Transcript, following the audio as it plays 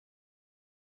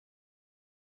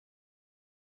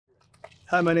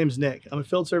Hi, my name is Nick. I'm a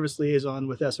field service liaison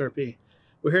with SRP.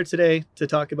 We're here today to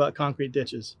talk about concrete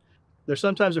ditches. They're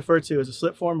sometimes referred to as a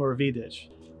slipform or a V-ditch.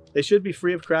 They should be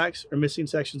free of cracks or missing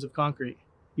sections of concrete.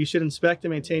 You should inspect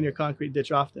and maintain your concrete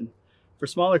ditch often. For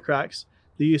smaller cracks,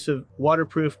 the use of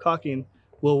waterproof caulking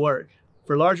will work.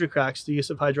 For larger cracks, the use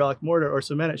of hydraulic mortar or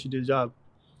cement should do the job.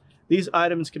 These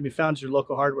items can be found at your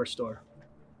local hardware store.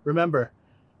 Remember,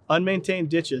 unmaintained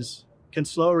ditches can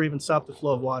slow or even stop the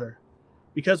flow of water.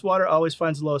 Because water always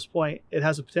finds the lowest point, it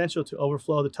has the potential to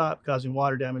overflow the top, causing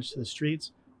water damage to the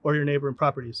streets or your neighboring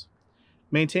properties.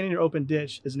 Maintaining your open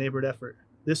ditch is a neighborhood effort.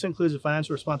 This includes the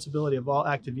financial responsibility of all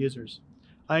active users.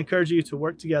 I encourage you to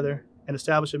work together and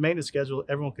establish a maintenance schedule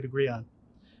everyone could agree on.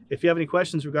 If you have any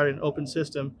questions regarding an open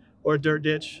system or a dirt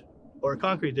ditch or a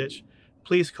concrete ditch,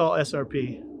 please call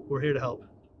SRP. We're here to help.